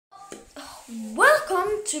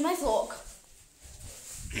Welcome to my vlog.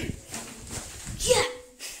 Yeah,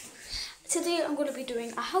 today I'm going to be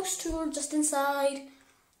doing a house tour just inside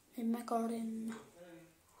in my garden.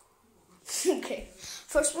 Okay,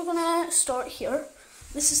 first we're going to start here.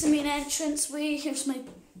 This is the main entrance way. Here's my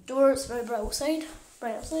door. It's very bright outside.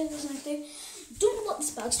 Bright outside, it's a nice day. Don't know what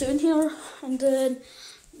this bag's doing here. And then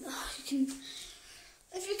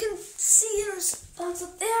if you can see, there's bags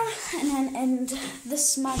up there. And then in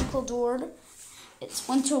this magical door, it's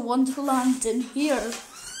Winter Wonderland in here.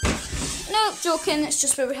 No, joking, it's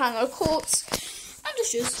just where we hang our coats and our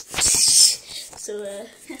shoes. So,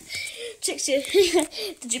 Trixie,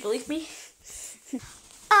 did you believe me?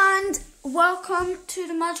 And welcome to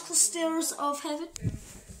the magical stairs of heaven.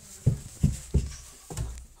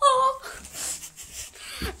 Oh.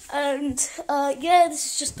 And, yeah, this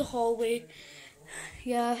is just the hallway.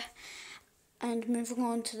 Yeah. And moving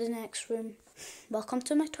on to the next room. Welcome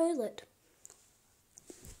to my toilet.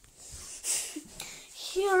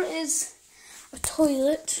 Here is a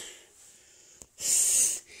toilet,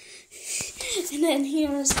 and then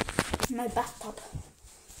here is my bathtub.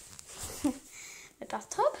 My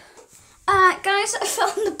bathtub. Guys, I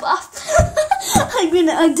fell in the bath. I mean,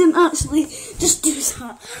 I didn't actually just do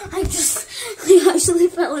that. I actually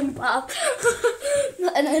fell in the bath,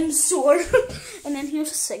 and I'm sore. And then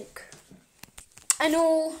here's a sink. I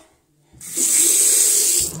know.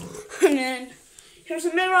 And then here's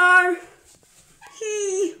a mirror.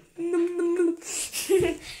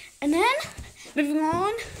 And then moving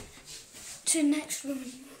on to the next room.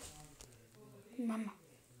 Mama.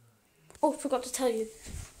 Oh, forgot to tell you.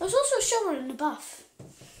 There's also a shower in the bath.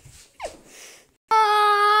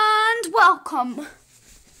 And welcome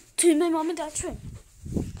to my mum and dad's room.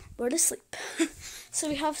 We're asleep. So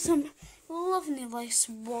we have some lovely nice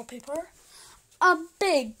wallpaper. A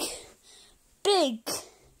big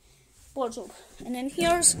wardrobe. And then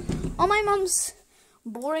here's all my mum's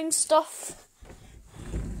boring stuff.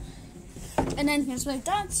 And then here's my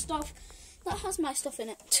dad's stuff that has my stuff in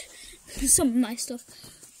it. Some of my stuff.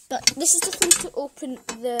 But this is the thing to open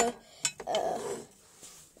the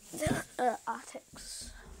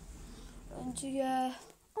attics. And yeah,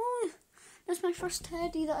 oh, that's my first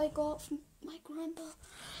teddy that I got from my grandpa.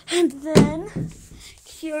 And then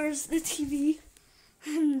here's the TV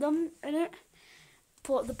and them in it.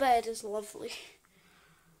 But the bed is lovely.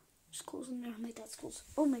 Just clothes in there, my dad's clothes.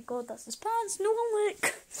 Oh my god, that's his pants. No one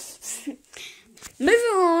look.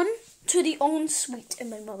 Moving on to the ensuite in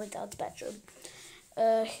my mum and dad's bedroom.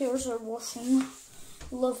 Here's our washing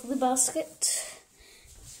lovely basket.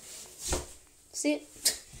 See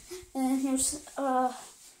it? And here's a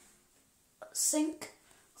sink.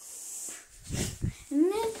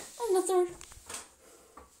 And then another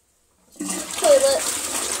toilet.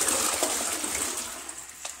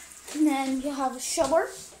 And then you have a shower.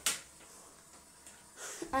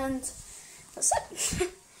 And that's it.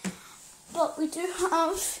 But we do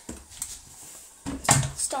have,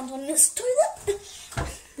 stand on this toilet,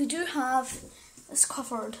 we do have this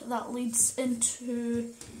cupboard that leads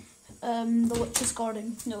into the witch's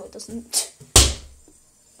garden. No, it doesn't.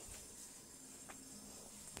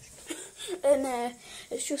 And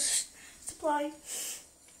it's just supply.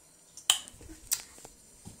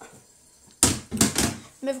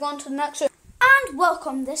 Moving on to the next room. And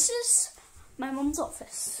welcome, this is my mum's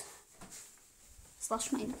office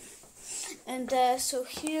 / mine. And so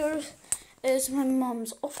here is my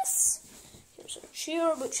mum's office. Here's her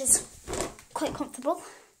chair, which is quite comfortable,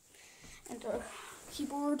 and our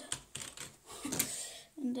keyboard,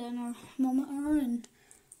 and then our monitor and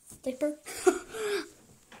diaper.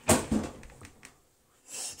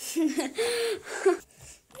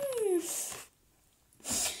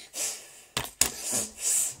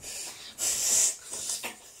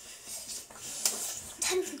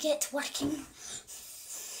 Time to get working.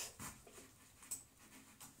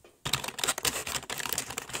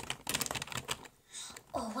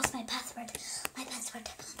 Oh, what's my password? My password.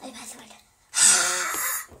 My password.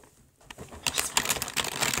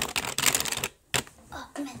 Oh,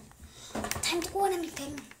 come in. Time to go on a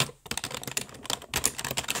meeting.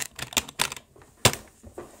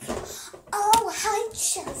 Oh, hi,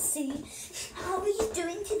 Chelsea. How are you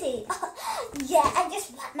doing today? Yeah, I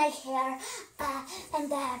just wet my hair.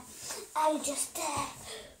 And I just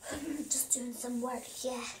doing some work,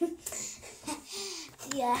 yeah.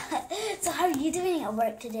 Yeah, so how are you doing at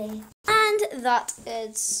work today? And that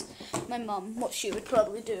is my mum, what she would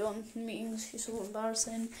probably do on meetings. She's so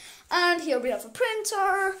embarrassing. And here we have a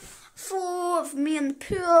printer, for me in the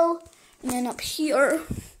pool, and then up here,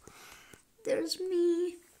 there's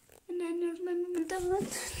me, and then there's my mum and dad.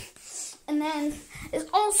 And then it's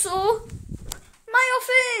also my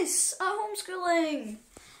office at homeschooling.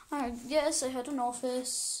 Yes, I had an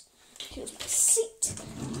office. Here's my seat.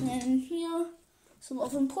 And then here, some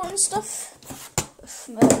of important stuff. This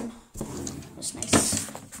nice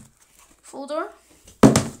folder.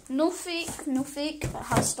 No fake, it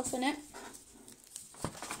has stuff in it.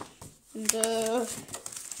 And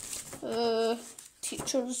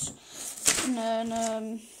teachers, and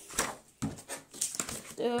then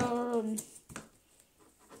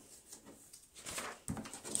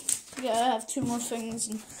yeah, I have 2 more things,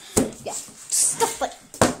 and yeah, stuff like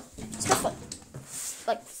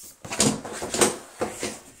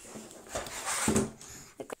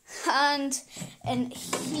and in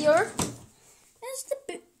here is the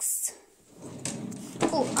books.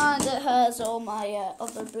 Oh, and it has all my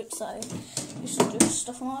other books that I used to do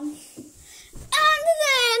stuff on. And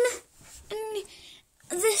then in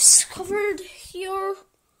this cupboard here,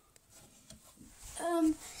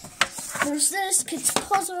 there's this kids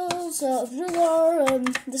puzzles, a ruler.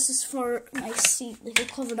 This is for my seat, like a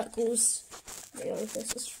cover that goes there.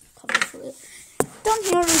 This is cover for it. Down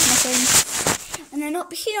here is nothing, and then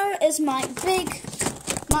up here is my big,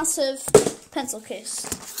 massive pencil case.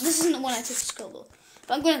 This isn't the one I take to school though,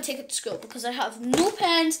 but I'm going to take it to school because I have no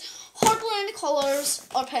pens, hardly any colours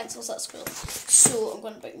or pencils at school. So I'm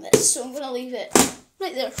going to bring this. So I'm going to leave it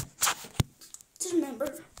right there. Just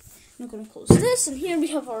remember, I'm going to close this, and here we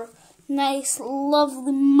have our nice,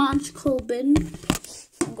 lovely, magical bin.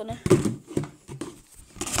 I'm going to.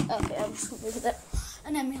 Okay, I'm just going to leave it there.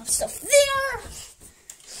 And then we have stuff there,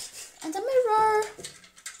 and a mirror.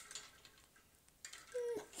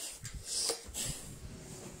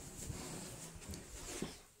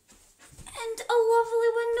 A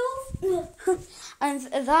lovely window. And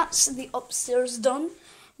that's the upstairs done.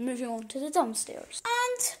 Moving on to the downstairs.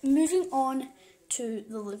 And moving on to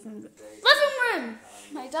the living room.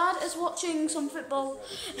 My dad is watching some football.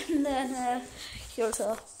 And then here's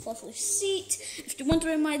a lovely seat. If you're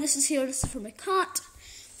wondering why this is here, this is for my cat.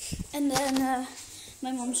 And then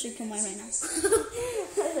my mom's drinking wine right now.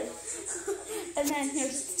 And then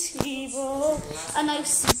here's the table. A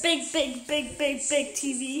nice big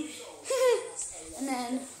TV. And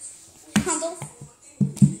then candle.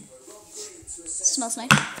 Smells nice.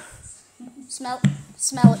 Smell it.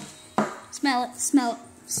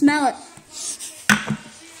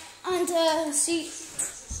 And see,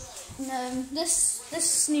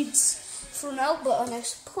 this needs thrown out, but a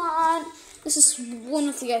nice plant. This is one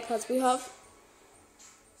of the iPads we have.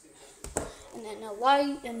 And then a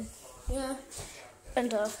light, and yeah,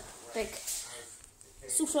 and a big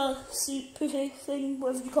sofa seat puffy thing,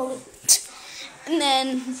 whatever you call it. And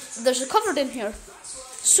then there's a cupboard in here.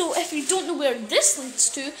 So if you don't know where this leads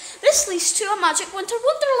to a Magic Winter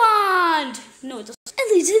Wonderland. No, it doesn't. It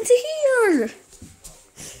leads into here.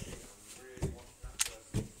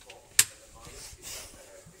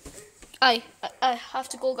 I have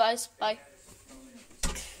to go, guys. Bye.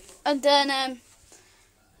 And then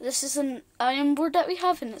this is an iron board that we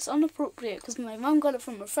have, and it's inappropriate because my mum got it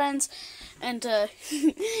from her friends, and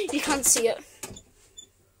you can't see it.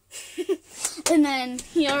 And then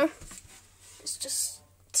here it's just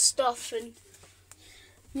stuff, and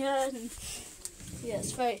yeah,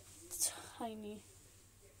 it's very tiny.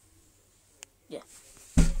 Yeah.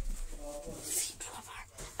 Feet rubber.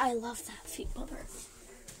 I love that feet rubber.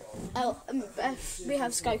 We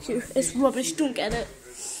have Sky Q. It's rubbish. Don't get it.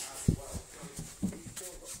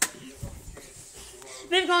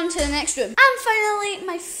 Moving on to the next room. And finally,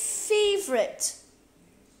 my favourite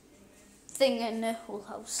thing in the whole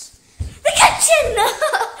house. The kitchen!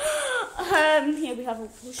 Here we have a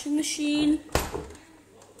washing machine.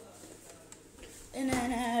 And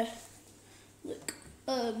then, look,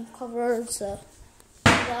 covers,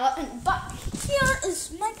 that. And back here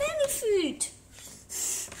is my Benny food.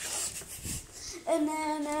 And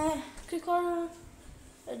then, cooker.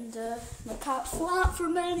 And my cat flat for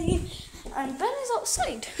Benny. And Benny's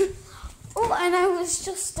outside. Oh, and I was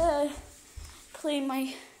just playing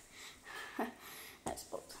my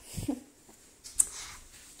Xbox.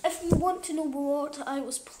 If you want to know what I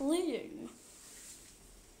was playing,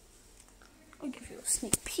 I'll give you a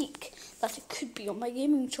sneak peek that it could be on my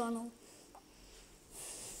gaming channel.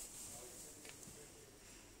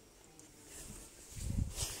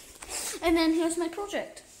 And then here's my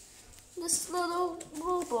project. This little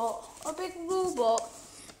robot, a big robot.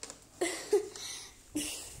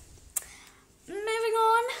 Moving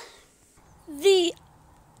on, the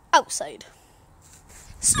outside.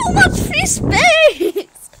 So much free space!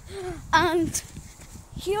 And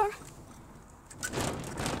here,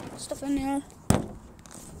 stuff in here,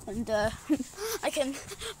 and I can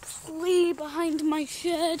play behind my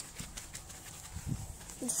shed.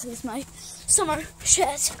 This is my summer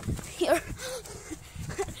shed here.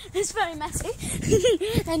 It's very messy.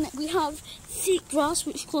 And we have fake grass,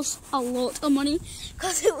 which costs a lot of money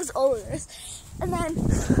because it was all of this. And then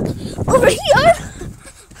over here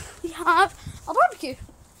we have a barbecue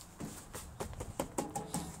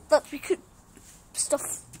that we could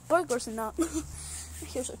stuff burgers in that.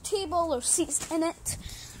 Here's our table, our seats in it.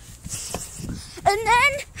 And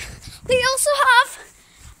then we also have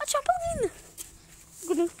a trampoline. I'm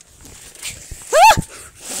gonna... Ah!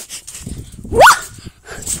 Whoa!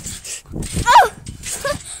 Oh!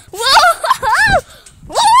 Whoa!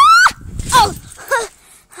 Whoa! Oh!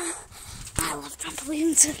 I love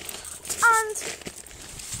trampolines. And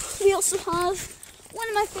we also have one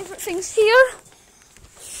of my favourite things here.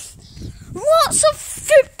 Lots of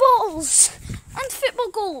footballs and football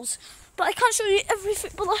goals. But I can't show you every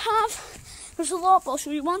football I have. There's a lot, but I'll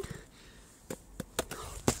show you one.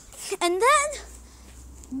 And then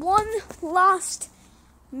one last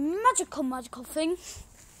magical thing.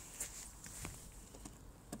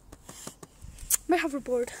 My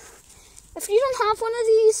hoverboard. If you don't have one of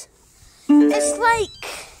these, it's like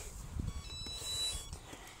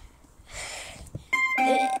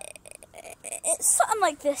it's something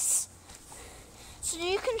like this. So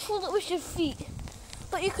you control it with your feet,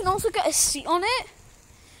 but you can also get a seat on it.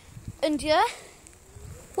 And yeah,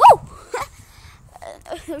 whoa!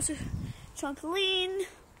 There's a trampoline.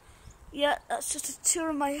 Yeah, that's just a tour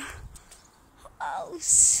of my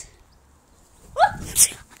house.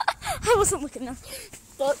 I wasn't looking there,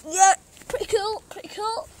 but yeah, pretty cool, pretty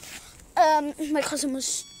cool. My cousin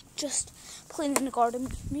was just playing in the garden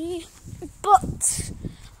with me, but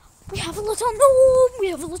we have a little gnome. We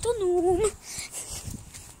have a little gnome,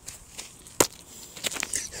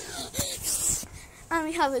 and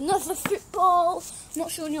we have another football. I'm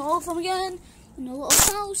not showing you all of them again. In a little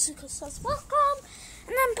house because it says welcome,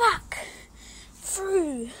 and then back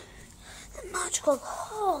through the magical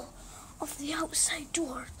hall of the outside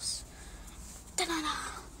doors. Da-da-da.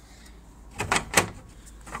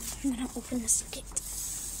 I'm gonna open this gate.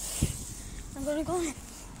 I'm gonna go in,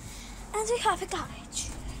 and we have a garage.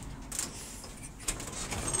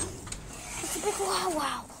 It's a big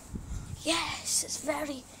wow. Yes, it's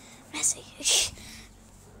very messy.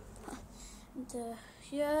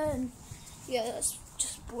 And yeah, that's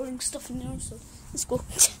just boring stuff in there. So let's go.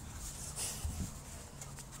 Let's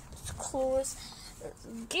close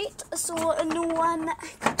the gate so no one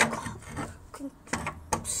can.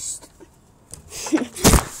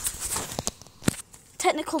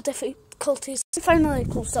 Technical difficulties. Finally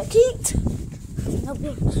closed that gate. Now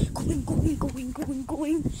we're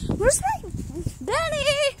going. Where's my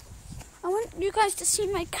Benny? I want you guys to see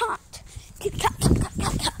my cat. Kitty cat. Kitty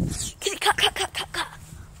cat. Kitty cat.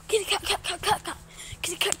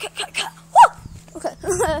 Kitty cat. Whoa! Okay,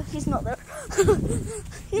 he's not there.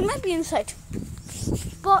 He might be inside.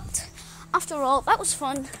 But after all, that was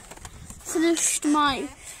fun.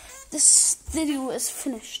 This video is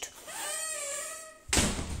finished.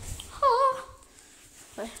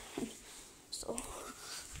 So,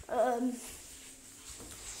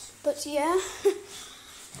 but yeah.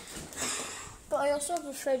 But I also have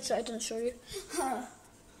a fridge that I didn't show you.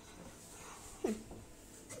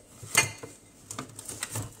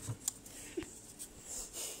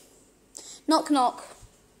 Knock knock.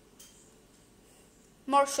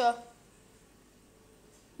 Marsha.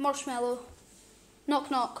 Marshmallow. Knock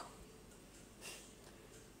knock.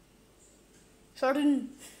 Salt and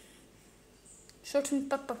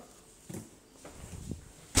pepper.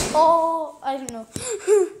 Oh, I don't know.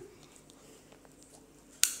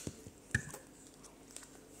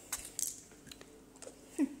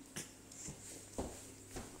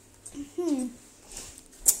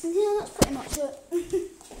 Yeah, that's pretty much it.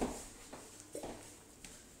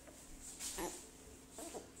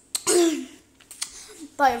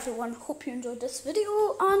 Bye everyone, hope you enjoyed this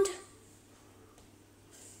video, and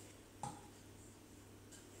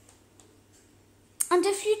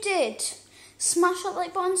if you did, smash that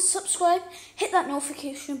like button, subscribe, hit that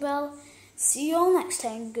notification bell. See you all next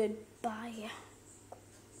time, goodbye.